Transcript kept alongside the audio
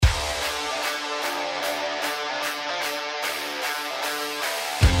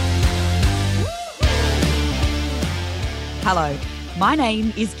Hello, my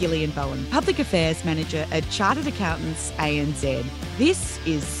name is Gillian Bowen, Public Affairs Manager at Chartered Accountants ANZ. This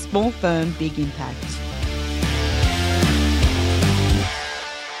is Small Firm Big Impact.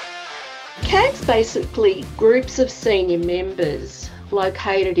 CAG's basically groups of senior members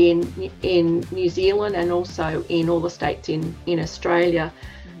located in New Zealand and also in all the states in Australia,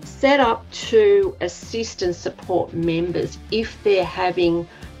 set up to assist and support members if they're having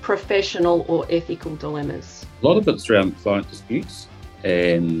professional or ethical dilemmas. A lot of it's around client disputes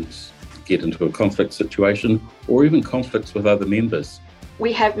and get into a conflict situation or even conflicts with other members.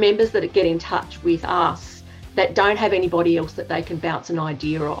 We have members that get in touch with us that don't have anybody else that they can bounce an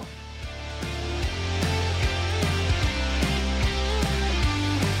idea off.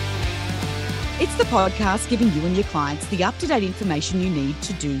 It's the podcast giving you and your clients the up-to-date information you need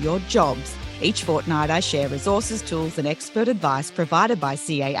to do your jobs. Each fortnight I share resources, tools and expert advice provided by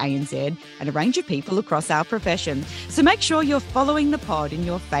CAANZ and a range of people across our profession. So make sure you're following the pod in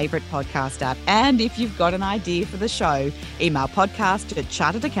your favourite podcast app. And if you've got an idea for the show, email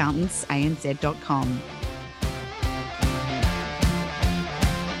podcast@charteredaccountantsanz.com.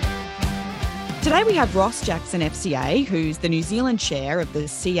 Today we have Ross Jackson FCA, who's the New Zealand chair of the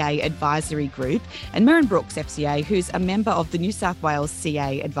CA Advisory Group, and Merryn Brooks FCA, who's a member of the New South Wales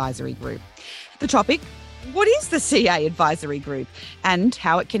CA Advisory Group. The topic, what is the CA Advisory Group and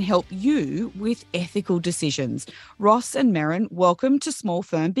how it can help you with ethical decisions? Ross and Merryn, welcome to Small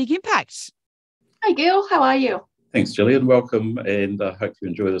Firm Big Impact. Hey Gil, how are you? Thanks, Gillian. Welcome, and I hope you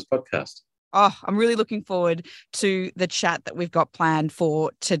enjoy this podcast. Oh, I'm really looking forward to the chat that we've got planned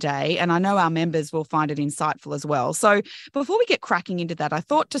for today, and I know our members will find it insightful as well. So before we get cracking into that, I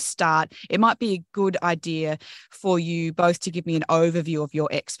thought to start, it might be a good idea for you both to give me an overview of your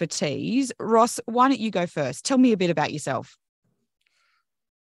expertise. Ross, why don't you go first? Tell me a bit about yourself.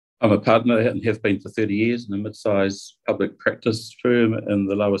 I'm a partner and have been for 30 years in a mid-sized public practice firm in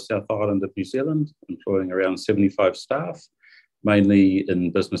the lower South Island of New Zealand, employing around 75 staff, mainly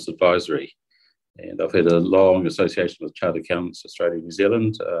in business advisory. And I've had a long association with Chartered Accountants Australia and New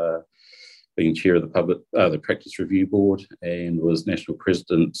Zealand, being chair of the Practice Review Board, and was national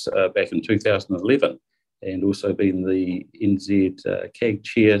president back in 2011, and also been the NZ CAG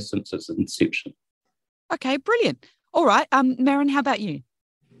chair since its inception. Okay, brilliant. All right, Merryn, how about you?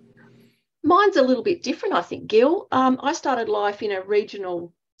 Mine's a little bit different, I think, Gil. I started life in a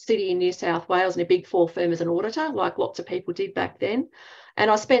regional city in New South Wales in a Big Four firm as an auditor, like lots of people did back then. And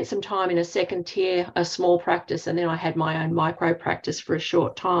I spent some time in a second tier, a small practice, and then I had my own micro practice for a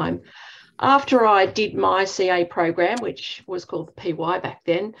short time. After I did my CA program, which was called the PY back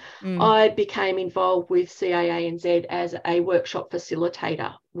then, I became involved with CAANZ as a workshop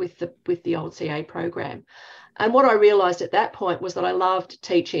facilitator with the old CA program. And what I realised at that point was that I loved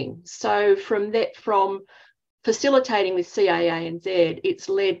teaching. So from facilitating with CAANZ, it's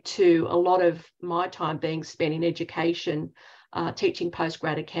led to a lot of my time being spent in education, teaching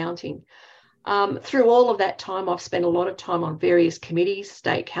postgrad accounting. Through all of that time, I've spent a lot of time on various committees,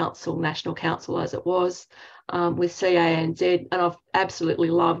 State Council, National Council as it was, with CAANZ, and I've absolutely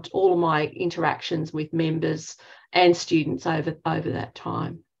loved all of my interactions with members and students over that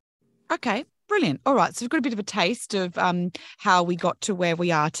time. Okay. Brilliant. All right. So we've got a bit of a taste of how we got to where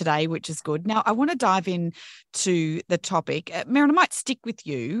we are today, which is good. Now, I want to dive in to the topic. Merryn, I might stick with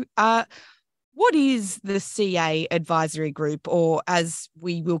you. What is the CA Advisory Group, or as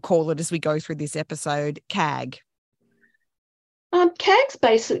we will call it as we go through this episode, CAG? CAG's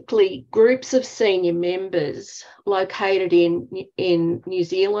basically groups of senior members located in New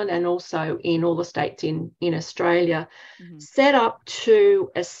Zealand and also in all the states in Australia, set up to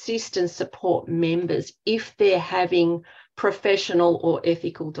assist and support members if they're having professional or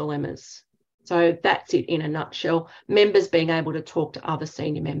ethical dilemmas. So that's it in a nutshell, members being able to talk to other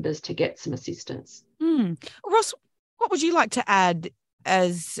senior members to get some assistance. Ross, what would you like to add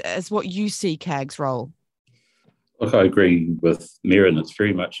as what you see CAG's role? Look, I agree with Merryn. It's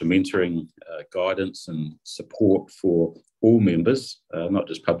very much a mentoring, guidance and support for all members, not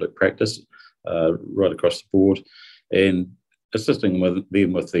just public practice, right across the board, and assisting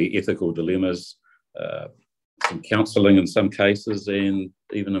them with the ethical dilemmas, some counselling in some cases, and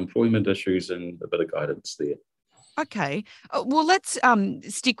even employment issues, and a bit of guidance there. Okay. Well, let's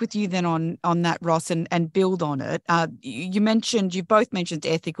stick with you then on that, Ross, and build on it. You both mentioned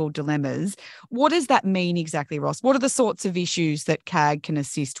ethical dilemmas. What does that mean exactly, Ross? What are the sorts of issues that CAG can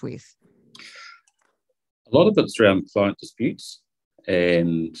assist with? A lot of it's around client disputes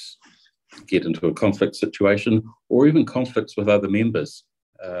and get into a conflict situation or even conflicts with other members,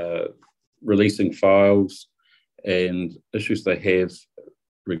 releasing files and issues they have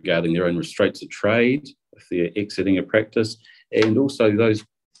regarding their own restraints of trade if they're exiting a practice, and also those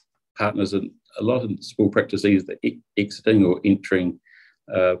partners in a lot of small practice either exiting or entering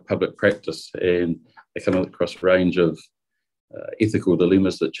public practice, and they come across a range of ethical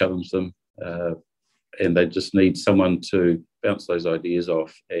dilemmas that challenge them, and they just need someone to bounce those ideas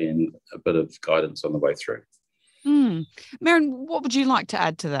off and a bit of guidance on the way through. Merryn, what would you like to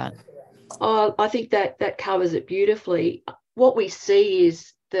add to that? I think that covers it beautifully. What we see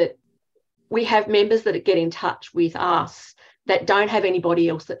is that we have members that get in touch with us that don't have anybody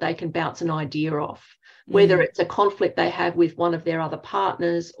else that they can bounce an idea off, whether it's a conflict they have with one of their other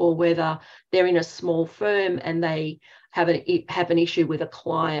partners, or whether they're in a small firm and they have an issue with a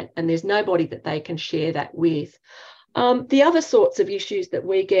client and there's nobody that they can share that with. The other sorts of issues that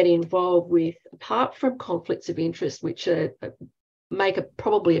we get involved with, apart from conflicts of interest, which make up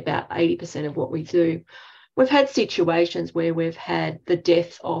probably about 80% of what we do, we've had situations where we've had the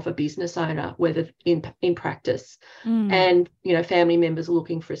death of a business owner, whether in practice, and family members are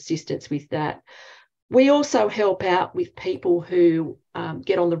looking for assistance with that. We also help out with people who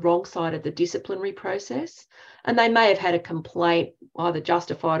get on the wrong side of the disciplinary process, and they may have had a complaint, either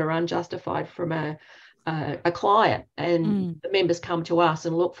justified or unjustified, from a client, and the members come to us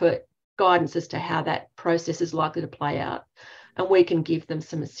and look for guidance as to how that process is likely to play out, and we can give them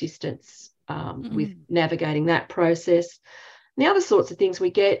some assistance with navigating that process. And the other sorts of things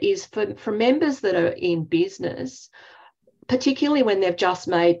we get is for members that are in business, particularly when they've just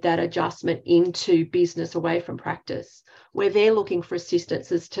made that adjustment into business away from practice, where they're looking for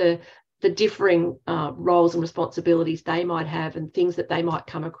assistance as to the differing roles and responsibilities they might have and things that they might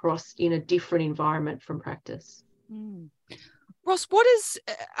come across in a different environment from practice. Ross, what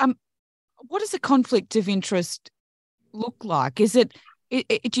does a conflict of interest look like?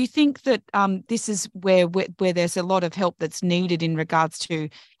 Do you think that this is where there's a lot of help that's needed in regards to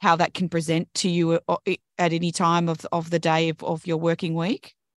how that can present to you at any time of the day of your working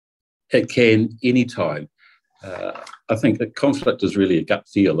week? It can, any time. I think that conflict is really a gut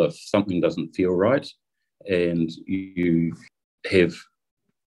feel if something doesn't feel right, and you have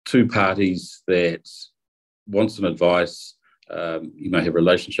two parties that want some advice. You may have a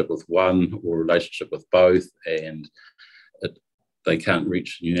relationship with one or a relationship with both, and they can't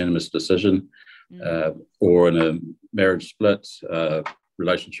reach a unanimous decision, or in a marriage split,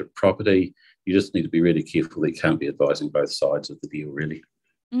 relationship property. You just need to be really careful. They can't be advising both sides of the deal, really.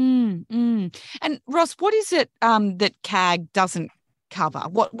 And Ross, what is it that CAG doesn't cover?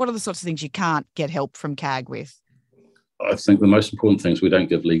 What are the sorts of things you can't get help from CAG with? I think the most important thing is we don't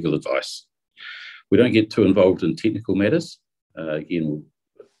give legal advice. We don't get too involved in technical matters. Again,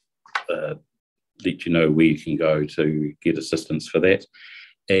 we'll let you know where you can go to get assistance for that.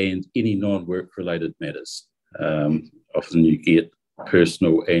 And any non-work related matters. Often you get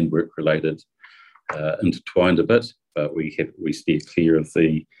personal and work related intertwined a bit, but we steer clear of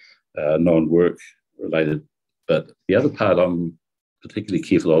the non-work related. But the other part I'm particularly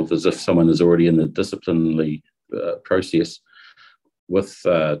careful of is if someone is already in the disciplinary process with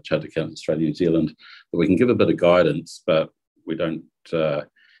Chartered Accountants Australia New Zealand, that we can give a bit of guidance, but we don't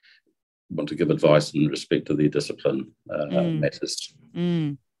want to give advice in respect to their discipline matters.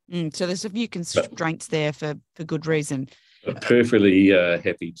 So there's a few constraints there for good reason. Perfectly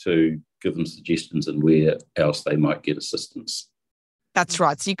happy to give them suggestions and where else they might get assistance. That's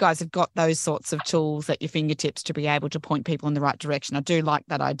right. So you guys have got those sorts of tools at your fingertips to be able to point people in the right direction. I do like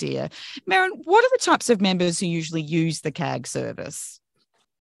that idea. Merryn, what are the types of members who usually use the CAG service?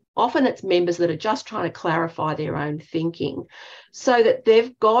 Often it's members that are just trying to clarify their own thinking, so that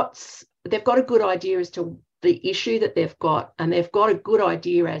they've got a good idea as to the issue that they've got, and they've got a good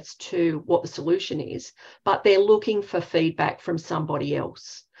idea as to what the solution is, but they're looking for feedback from somebody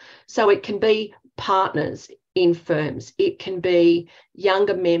else. So it can be partners in firms, it can be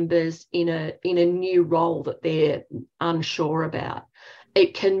younger members in a new role that they're unsure about.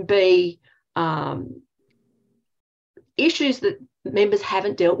 It can be issues that members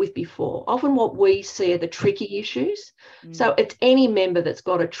haven't dealt with before. Often what we see are the tricky issues. So it's any member that's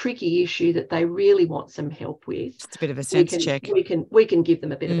got a tricky issue that they really want some help with. It's a bit of a sense check. We can give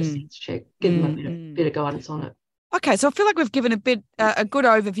them a bit of a sense check, give them a bit of guidance on it. Okay, so I feel like we've given a good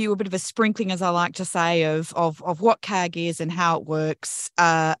overview, a bit of a sprinkling, as I like to say, of what CAG is and how it works.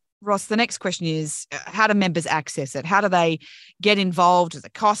 Ross, the next question is, how do members access it? How do they get involved? Does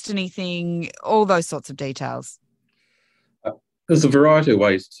it cost anything? All those sorts of details. There's a variety of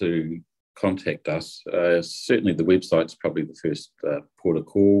ways to contact us. Certainly the website's probably the first port of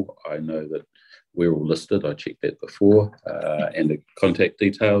call. I know that we're all listed. I checked that before, and the contact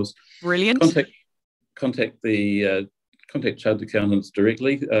details. Brilliant. Contact Chartered Accountants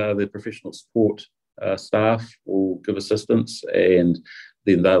directly. Their professional support staff will give assistance, and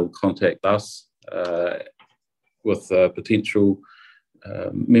then they'll contact us with potential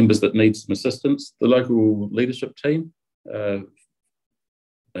members that need some assistance. The local leadership team, they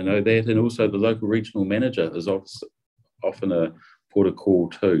know that, and also the local regional manager is often a port of call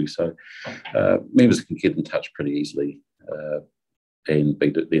too. So members can get in touch pretty easily and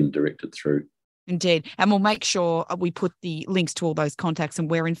be then directed through. Indeed. And we'll make sure we put the links to all those contacts and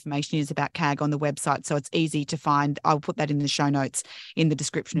where information is about CAG on the website, so it's easy to find. I'll put that in the show notes in the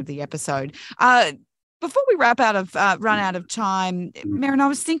description of the episode. Before we run out of time, Merryn, I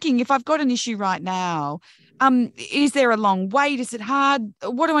was thinking, if I've got an issue right now, is there a long wait? Is it hard?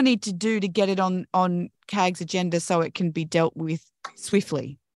 What do I need to do to get it on CAG's agenda so it can be dealt with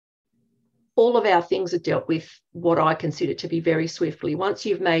swiftly? All of our things are dealt with what I consider to be very swiftly. Once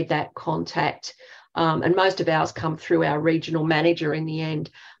you've made that contact, and most of ours come through our regional manager in the end,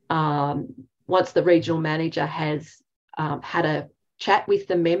 once the regional manager has had a chat with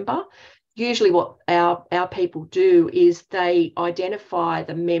the member, usually what our people do is they identify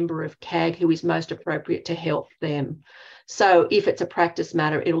the member of CAG who is most appropriate to help them. So if it's a practice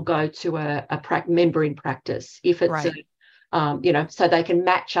matter, it'll go to a member in practice. If it's, right, so they can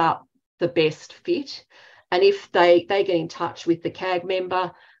match up the best fit. And if they get in touch with the CAG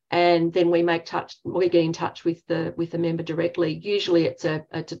member, and then we get in touch with the member directly, usually it's a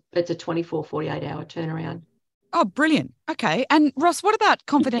 24, 48 hour turnaround. Oh, brilliant. Okay. And Ross, what about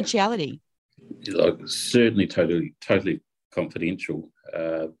confidentiality? Certainly totally confidential.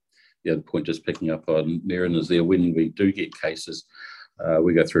 The other point just picking up on Merryn is there, when we do get cases,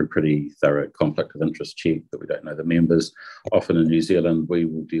 we go through a pretty thorough conflict of interest check that we don't know the members. Often in New Zealand, we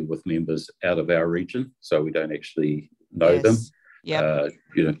will deal with members out of our region, so we don't actually know them. Yeah.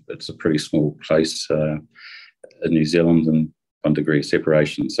 It's a pretty small place in New Zealand, and 1 degree of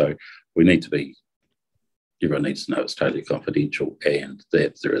separation. So everyone needs to know it's totally confidential and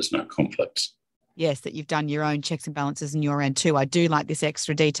that there is no conflicts. Yes, that you've done your own checks and balances in your end too. I do like this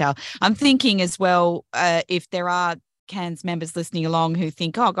extra detail. I'm thinking as well, if there are CANS members listening along who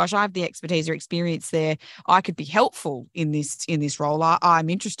think, oh gosh, I have the expertise or experience there, I could be helpful in this role. I'm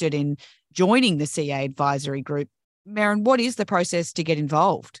interested in joining the CA advisory group. Merryn, what is the process to get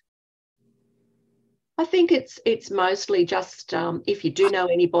involved? I think it's mostly just if you do know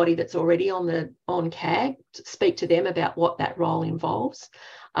anybody that's already on CAG, speak to them about what that role involves,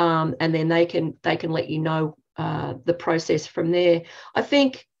 and then they can let you know the process from there. I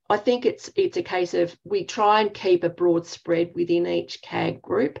think it's a case of we try and keep a broad spread within each CAG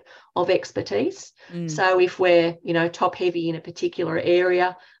group of expertise. So if we're top heavy in a particular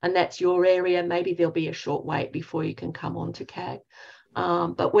area and that's your area, maybe there'll be a short wait before you can come on to CAG.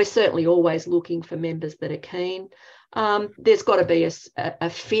 But we're certainly always looking for members that are keen. There's got to be a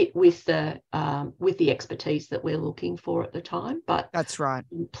fit with the expertise that we're looking for at the time. But that's right.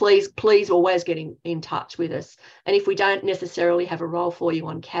 Please always get in touch with us. And if we don't necessarily have a role for you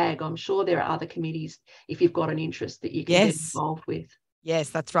on CAG, I'm sure there are other committees if you've got an interest that you can get involved with. Yes,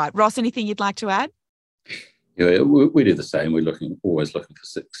 that's right. Ross, anything you'd like to add? Yeah, we do the same. We're always looking for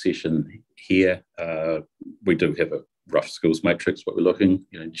succession here. We do have a rough skills matrix, but we're looking,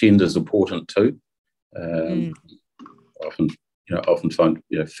 gender is important too. Often find,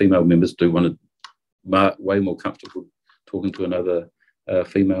 female members do want to way more comfortable talking to another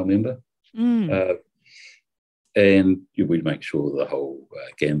female member. And we make sure the whole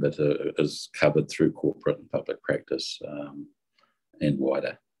gambit is covered through corporate and public practice and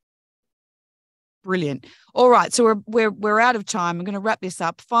wider. Brilliant. All right, so we're out of time. I'm going to wrap this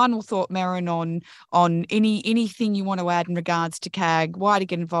up. Final thought, Merryn, on anything you want to add in regards to CAG, why to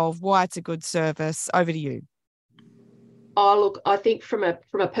get involved, why it's a good service. Over to you. Oh, look, I think from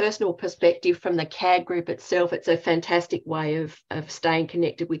a personal perspective, from the CAG group itself, it's a fantastic way of staying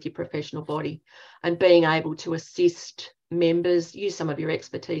connected with your professional body and being able to assist members, use some of your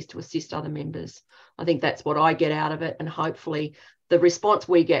expertise to assist other members. I think that's what I get out of it, and hopefully the response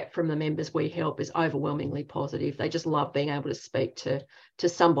we get from the members we help is overwhelmingly positive. They just love being able to speak to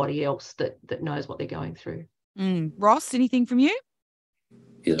somebody else that knows what they're going through. Ross, anything from you?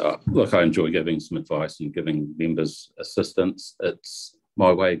 Yeah, look, I enjoy giving some advice and giving members assistance. It's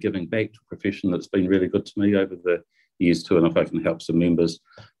my way of giving back to a profession that's been really good to me over the years too, and if I can help some members,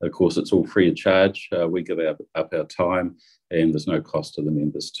 of course, it's all free of charge. We give up our time, and there's no cost to the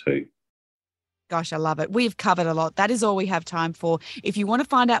members too. Gosh, I love it. We've covered a lot. That is all we have time for. If you want to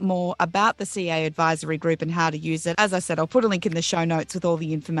find out more about the CA Advisory Group and how to use it, as I said, I'll put a link in the show notes with all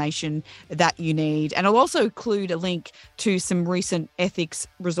the information that you need. And I'll also include a link to some recent ethics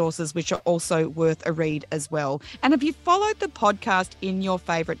resources, which are also worth a read as well. And if you followed the podcast in your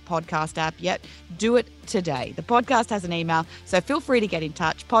favourite podcast app yet, do it today. The podcast has an email, so feel free to get in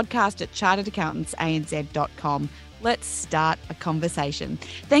touch, podcast@charteredaccountantsanz.com. Let's start a conversation.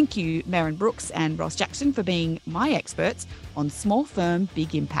 Thank you, Merryn Brooks and Ross Jackson, for being my experts on small firm,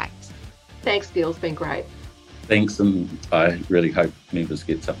 big impact. Thanks, Gil. It's been great. Thanks, and I really hope members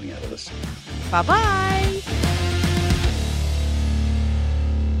get something out of this. Bye-bye.